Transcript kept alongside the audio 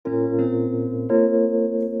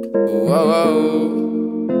Whoa,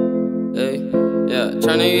 whoa. Hey, yeah,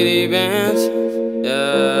 tryna get these bands.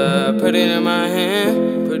 Yeah, put it in my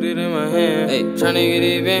hand. Put it in my hand. Hey, tryna get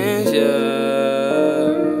these bands. Yeah.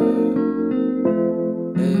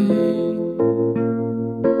 Hey.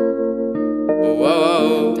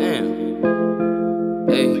 Whoa, damn.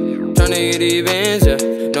 Hey, tryna get these bands. Yeah.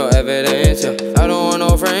 No evidence. Yeah. I don't want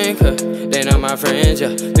no friend, cause they not my friends. Yeah,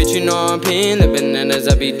 bitch, you know I'm peeing the bananas.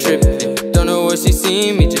 I be tripping. Don't know what she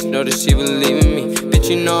seen me, just know that she believe in me. Bitch,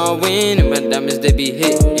 you know I win, and my diamonds, they be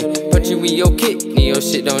hitting. Put you in your kidney, your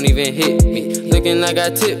shit don't even hit me. Looking like I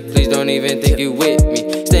tip, please don't even think you with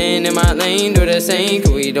me. Staying in my lane, do the same,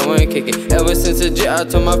 cause we don't kick it. Ever since a jet, I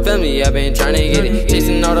told my family I been trying to get it.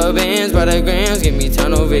 Chasing all the bands by the grams, give me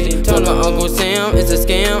tunnel vision. Told my Uncle Sam, it's a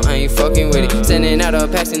scam, I ain't fucking with it. Sending out a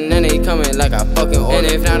packs and then they coming like I fucking order. And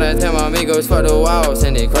if not, I tell my amigos fuck the wall,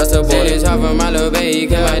 send it across the board. Send this hard for my little baby,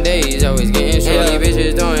 cause my days always getting short. These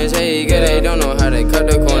bitches doing shade, cause they don't know how to cut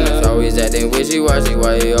the corners. Always acting wishy-washy,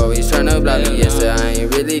 why you always tryna block me? Yes sir, I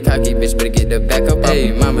ain't really cocky, bitch, but get the back up.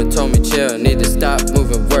 Hey, mama told me chill, need to stop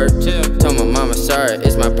moving work. Told my mama sorry,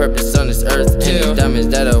 it's my purpose on this earth. And these diamonds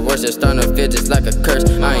that are worse, they're starting to feel just like a curse.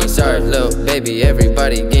 I ain't sorry, little baby,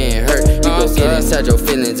 everybody getting hurt. You go get inside your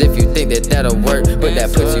feelings if you think that that'll work, but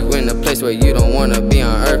that puts you in a place where you don't wanna be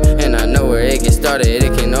on earth. And I know where it gets started,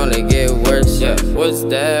 it can only get worse. Yeah, what's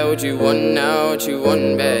that? What you want now? What you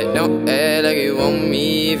want back? Don't act like you want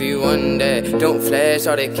me if you want that. Don't flash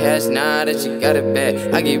all that cash now that you got it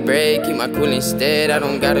back. I get bread, keep my cool instead, I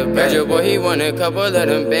don't got it back. Your boy, he won a couple of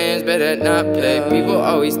them bands, better not play. People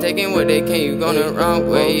always taking what they can, you going the wrong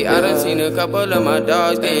way. I done seen a couple of my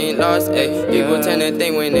dogs getting lost, ayy. People tend to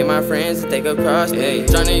think when they my friends to take a cross, ayy.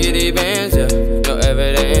 Tryna get these bands, yeah, no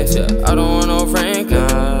evidence, yeah. I don't want no friend,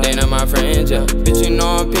 cause they not my friends, yeah. Bitch, you know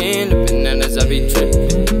I'm peeing the bananas, I be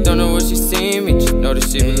tripping. Don't know what she seen me, just know that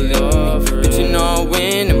she believe in me. Bitch, you know I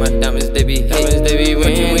win, and my diamonds, they be hitting.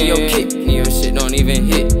 Put you in your kidney, your shit don't even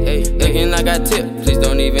hit. Hey, looking like I tip, please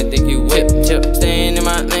don't even think you whip. Staying in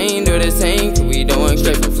my lane, do the same, cause we don't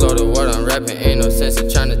straight from Florida. What I'm rapping, ain't no sense in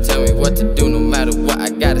trying to tell me what to do. No matter what, I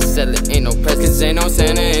gotta sell it, ain't no press. Cause ain't no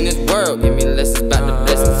Santa in this world, give me lessons about the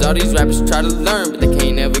blessings. All these rappers try to learn, but they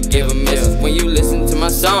can't ever give a message. When you listen to my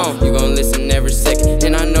song, you gon' listen every second.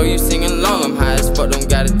 And I know you sing along, I'm high as fuck, don't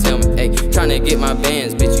gotta tell me. Ayy, tryna get my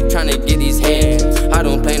bands, bitch, you tryna get these hands. I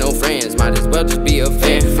don't play no friends, might as well just be a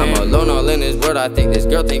fan. I'm alone all in this world, I think this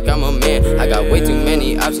girl think I'm a man. I got way too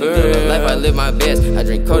many options, through the life I live my best. I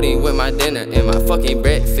drink codeine with my dinner and my fucking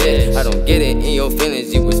bread fed. I don't get it in your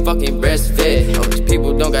feelings, you was fucking breastfed. All these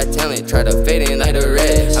people don't got talent, try to fade in like the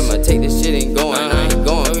rest. I'ma take this shit and going, I ain't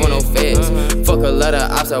going for no feds. Fuck a lot of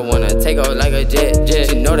ops, I wanna take off like a jet.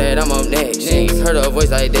 She know that I'm up next, she ain't heard a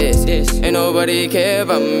voice like this. Ain't nobody care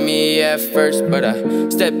about me at first, but I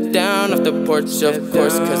stepped down off the porch, of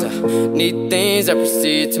course, cause I need things that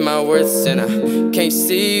proceed to my worth. And I can't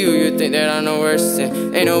see who you think that I know worse.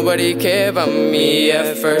 And ain't nobody care about me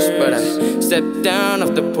at first, but I stepped down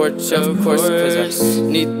off the porch, of course, cause I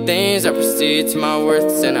need things that proceed to my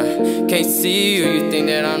worth. And I can't see who you think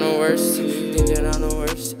that I know worse. Think that I know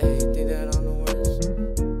worse, ayy.